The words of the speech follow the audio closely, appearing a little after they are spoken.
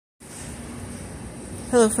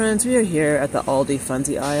Hello friends, we are here at the Aldi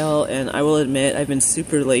Funzy aisle, and I will admit I've been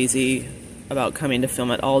super lazy about coming to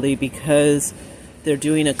film at Aldi because they're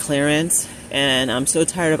doing a clearance and I'm so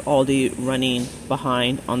tired of Aldi running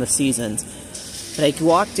behind on the seasons. But I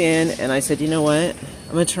walked in and I said, you know what,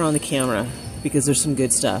 I'm going to turn on the camera because there's some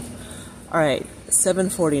good stuff. Alright,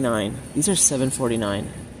 $7.49. These are $7.49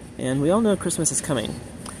 and we all know Christmas is coming.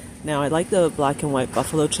 Now I like the black and white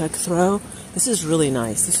buffalo check throw. This is really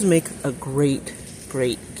nice. This would make a great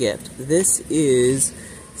gift. This is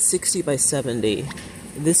 60 by 70.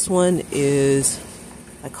 This one is,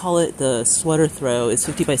 I call it the sweater throw, is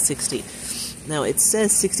 50 by 60. Now it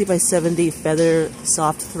says 60 by 70 feather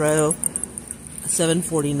soft throw,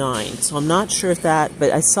 $7.49. So I'm not sure if that,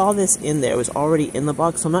 but I saw this in there. It was already in the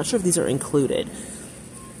box, so I'm not sure if these are included.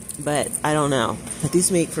 But I don't know. But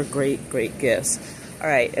these make for great gifts.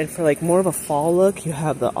 Alright, and for like more of a fall look, you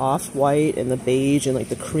have the off-white and the beige and like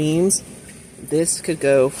the creams. This could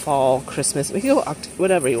go fall, Christmas. We can go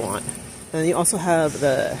whatever you want. And you also have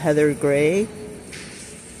the heather gray.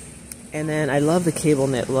 And then I love the cable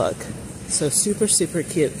knit look. So super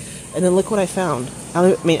cute. And then look what I found.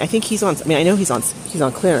 I mean, I think he's on. I mean, I know he's on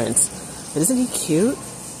clearance. But isn't he cute?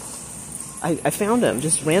 I found him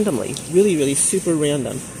just randomly. Really super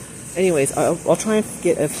random. Anyways, I'll try and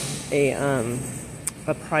get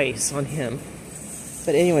a price on him.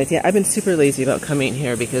 But anyways, yeah, I've been super lazy about coming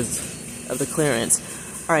here because of the clearance.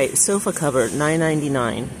 Alright, sofa cover,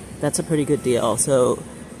 $9.99. That's a pretty good deal. So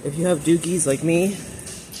if you have doogies like me,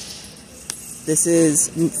 this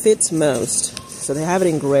fits most. So they have it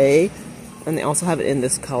in gray and they also have it in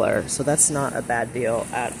this color. So that's not a bad deal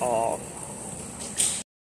at all.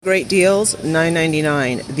 Great deals,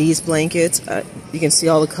 $9.99. These blankets, you can see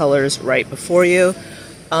all the colors right before you.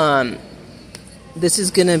 This is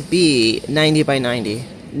gonna be 90 by 90.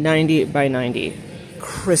 90 by 90.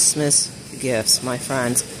 Christmas gifts, my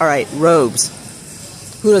friends. Alright, robes.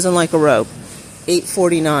 Who doesn't like a robe?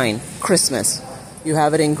 $8.49. Christmas. You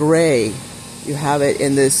have it in gray. You have it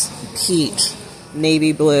in this peach,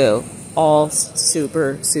 navy blue. All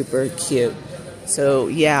super cute. So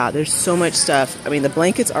yeah, there's so much stuff. I mean, the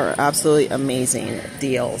blankets are absolutely amazing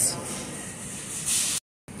deals.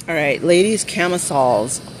 Alright, ladies'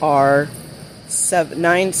 camisoles are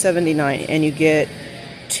 $9.79 and you get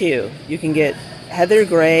two. You can get heather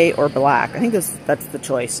gray or black. I think that's the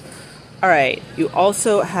choice. Alright, you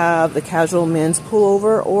also have the casual men's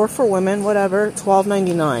pullover, or for women, whatever,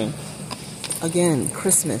 $12.99. Again,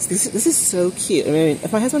 Christmas. This is so cute. I mean,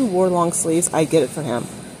 if my husband wore long sleeves, I'd get it for him.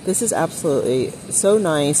 This is absolutely so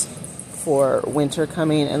nice for winter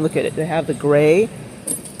coming. And look at it. They have the gray,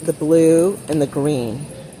 the blue, and the green.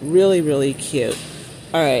 Really cute.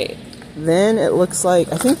 Alright. Then it looks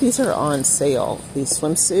like, I think these are on sale, these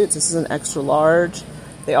swimsuits. This is an extra large.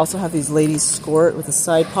 They also have these ladies skirt with a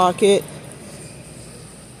side pocket.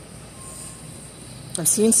 I'm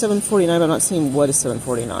seeing $7.49, but I'm not seeing what is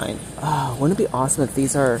 $7.49. Oh, wouldn't it be awesome if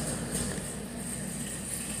these are...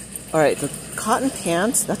 Alright, the cotton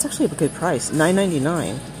pants, that's actually a good price,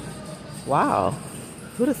 $9.99. Wow,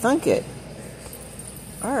 who'd have thunk it?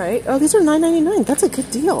 Alright, oh, these are $9.99, that's a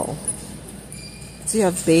good deal. So you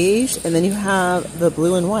have beige, and then you have the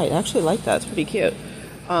blue and white. I actually like that. It's pretty cute.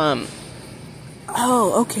 Oh,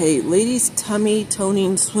 okay. Ladies' tummy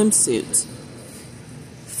toning swimsuits.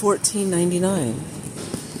 $14.99.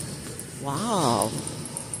 Wow.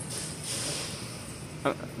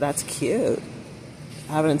 That's cute.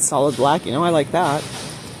 I have it in solid black. You know, I like that.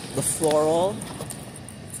 The floral.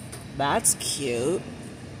 That's cute.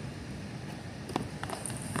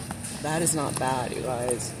 That is not bad, you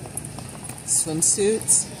guys.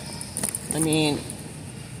 Swimsuits. I mean,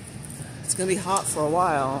 it's gonna be hot for a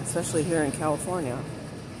while, especially here in California.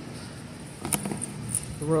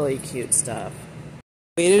 Really cute stuff.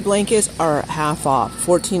 Weighted blankets are half off,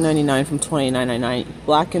 $14.99 from $29.99.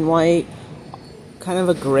 Black and white, kind of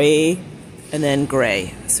a gray, and then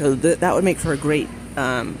gray. So that would make for a great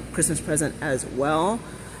Christmas present as well.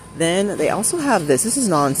 Then they also have this. This is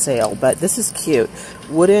not on sale, but this is cute.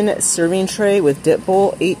 Wooden serving tray with dip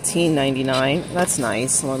bowl, $18.99. That's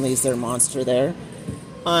nice. Someone leaves their monster there.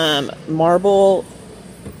 Marble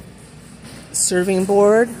serving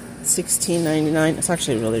board, $16.99. It's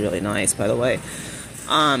actually really nice, by the way.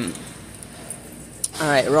 Alright,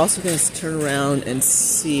 we're also going to turn around and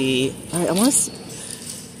see. Alright, I want to.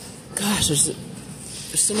 Gosh, there's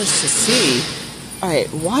so much to see. Alright,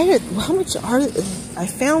 how much are, I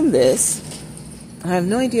found this, and I have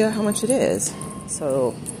no idea how much it is,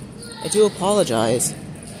 so I do apologize.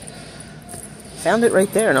 Found it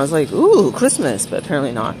right there, and I was like, ooh, Christmas, but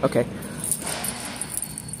apparently not. Okay.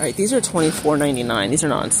 Alright, these are $24.99. These are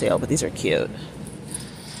not on sale, but these are cute.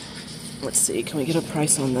 Let's see, can we get a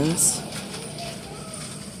price on this?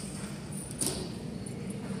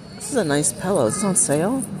 This is a nice pillow. Is this on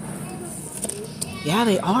sale? Yeah,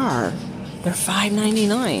 they are. They're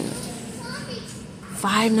 $5.99.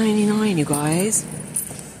 $5.99, you guys.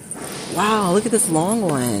 Wow, look at this long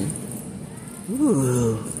one.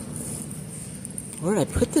 Ooh. Where did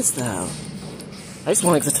I put this though? I just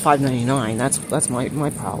want it because it's $5.99. That's my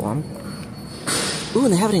problem. Ooh,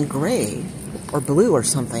 and they have it in gray or blue or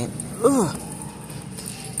something. Ugh.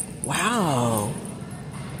 Wow.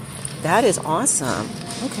 That is awesome.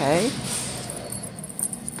 Okay.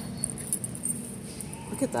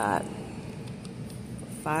 Look at that.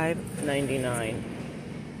 $5.99.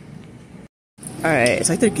 Alright, it's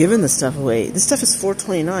like they're giving this stuff away. This stuff is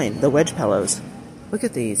 $4.29, the wedge pillows. Look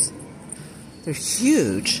at these. They're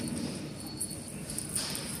huge.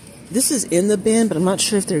 This is in the bin, but I'm not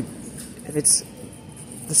sure if it's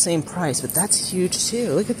the same price, but that's huge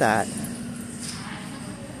too. Look at that.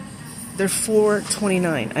 They're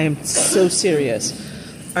 $4.29. I am so serious.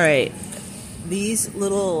 Alright, these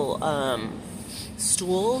little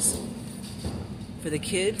stools for the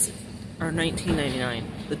kids are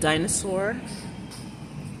 $19.99. The dinosaur,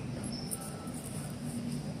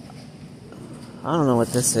 I don't know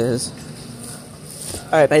what this is.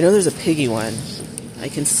 Alright, but I know there's a piggy one. I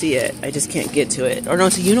can see it. I just can't get to it. Or no,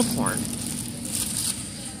 it's a unicorn.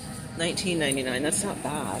 $19.99. That's not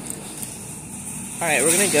bad. Alright,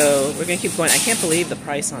 we're gonna keep going. I can't believe the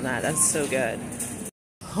price on that. That's so good.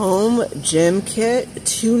 Home gym kit,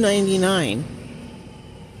 $2.99.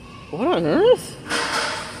 What on earth?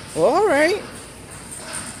 Well, alright.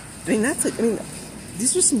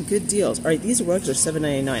 These are some good deals. Alright, these rugs are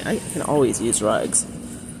 $7.99. I can always use rugs.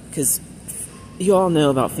 Because you all know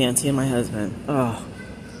about Fancy and my husband. Oh.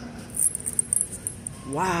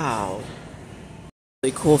 Wow.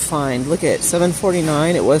 Really cool find. Look at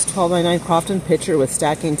 $7.49. It was $12.99. Crofton pitcher with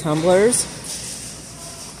stacking tumblers.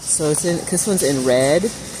 So this one's in red.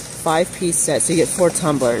 5-piece set. So you get 4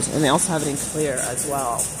 tumblers. And they also have it in clear as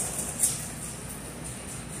well.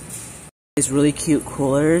 These really cute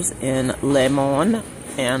coolers in lemon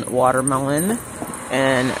and watermelon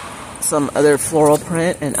and some other floral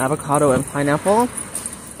print and avocado and pineapple.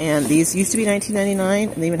 And these used to be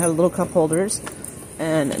 $19.99, and they even had little cup holders.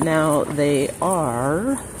 And now they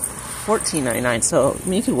are $14.99. So, I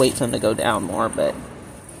mean, you could wait for them to go down more, but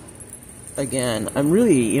again, I'm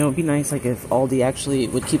really, it'd be nice like if Aldi actually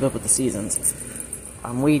would keep up with the seasons.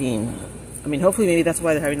 I'm waiting. I mean, hopefully maybe that's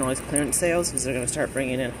why they're having all these clearance sales, because they're going to start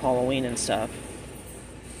bringing in Halloween and stuff.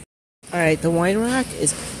 Alright, the wine rack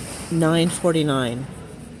is $9.49.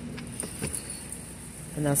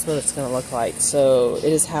 And that's what it's going to look like. So, it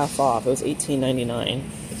is half off. It was $18.99.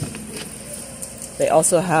 They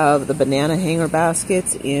also have the banana hanger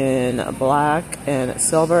baskets in black and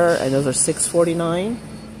silver, and those are $6.49.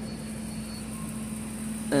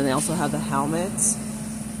 And they also have the helmets,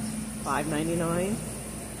 $5.99.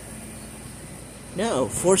 No,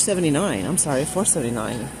 $4.79. I'm sorry,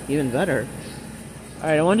 $4.79. Even better.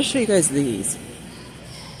 Alright, I wanted to show you guys these.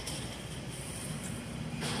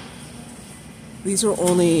 These are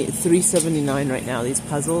only $3.79 right now. These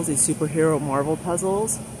puzzles, these superhero Marvel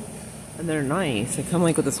puzzles. And they're nice. They come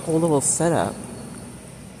like with this whole little setup.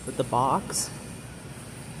 With the box.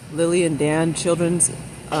 Lily and Dan children's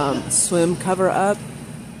swim cover up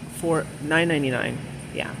for $9.99.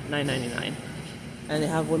 Yeah, $9.99. And they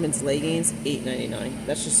have women's leggings, $8.99.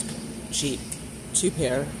 That's just cheap. 2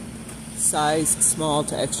 pair. Size small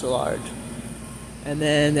to extra large. And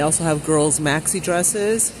then they also have girls' maxi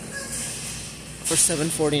dresses for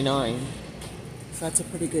 $7.49. So that's a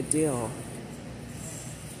pretty good deal.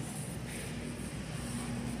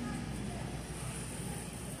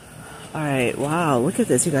 Alright, wow, look at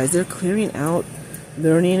this, you guys. They're clearing out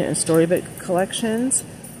learning and storybook collections.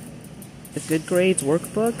 The Good Grades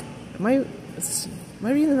workbook. Am I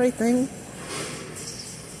reading the right thing?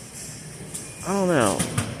 I don't know.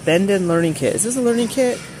 Bendon learning kit. Is this a learning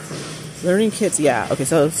kit? Learning kits, yeah. Okay,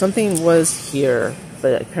 so something was here,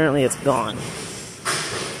 but apparently it's gone.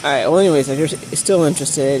 Alright, well anyways, if you're still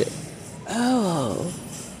interested... Oh!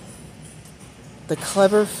 The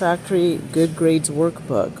Clever Factory Good Grades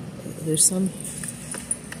workbook. There's some...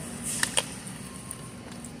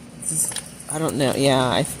 I don't know.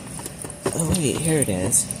 Yeah, oh wait, here it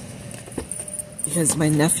is. Because my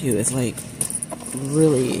nephew is like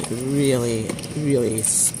really, really, really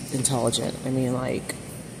intelligent. I mean, like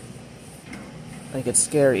it's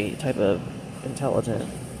scary type of intelligent.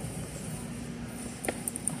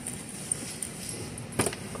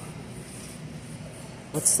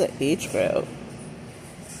 What's the age group?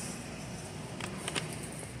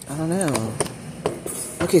 I don't know.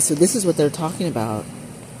 Look Okay, so this is what they're talking about.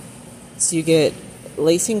 So you get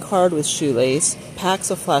lacing card with shoelace, packs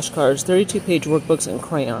of flashcards, 32-page workbooks, and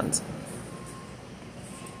crayons.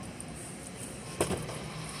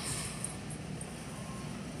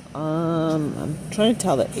 I'm trying to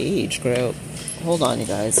tell the age group. Hold on, you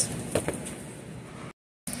guys.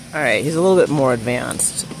 Alright, he's a little bit more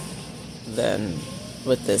advanced than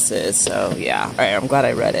what this is, so yeah. Alright, I'm glad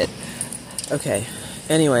I read it. Okay,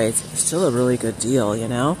 anyways, still a really good deal, you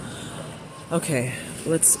know? Okay,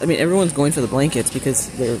 I mean, everyone's going for the blankets because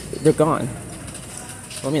they're gone.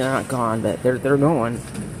 Well, I mean, they're not gone, but they're going.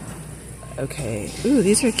 Okay, ooh,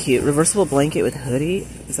 these are cute. Reversible blanket with hoodie.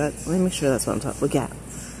 Is that, let me make sure that's what I'm talking, look at.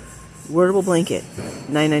 Wordable blanket,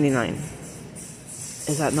 $9.99.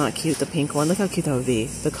 Is that not cute? The pink one? Look how cute that would be.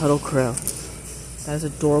 The Cuddle Crow. That is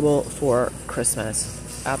adorable for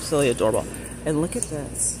Christmas. Absolutely adorable. And look at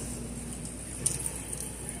this.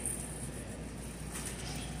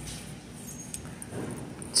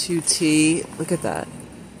 T. Look at that.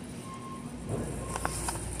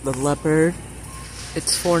 The leopard.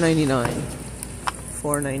 It's $4.99.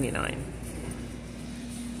 $4.99.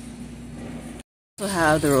 We also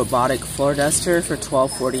have the robotic floor duster for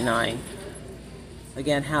 $12.49.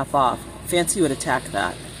 Again, half off. Fancy would attack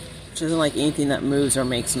that. Which doesn't like anything that moves or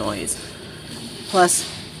makes noise. Plus,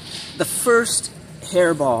 the first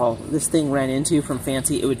hairball this thing ran into from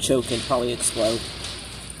Fancy, it would choke and probably explode.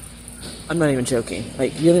 I'm not even joking.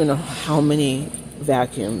 Like, you don't even know how many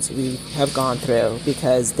vacuums we have gone through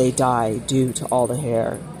because they die due to all the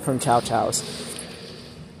hair from Chow Chows.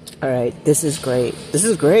 Alright, this is great. This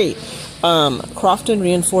is great. Crofton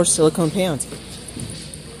reinforced silicone pants.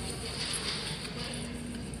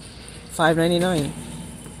 $5.99.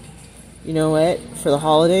 You know what? For the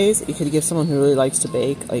holidays, you could give someone who really likes to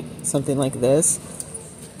bake, like something like this.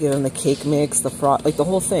 Give them the cake mix, the frost, like the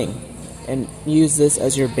whole thing. And use this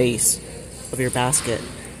as your base of your basket.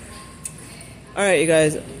 Alright, you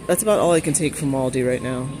guys. That's about all I can take from Aldi right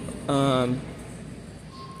now.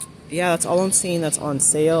 Yeah, that's all I'm seeing that's on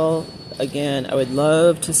sale. Again, I would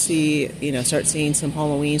love to see, start seeing some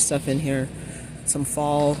Halloween stuff in here. Some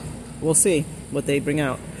fall. We'll see what they bring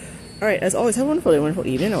out. Alright, as always, have a wonderful day, wonderful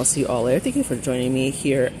evening. I'll see you all later. Thank you for joining me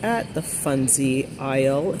here at the Funzy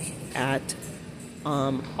aisle at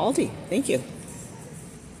Aldi. Thank you.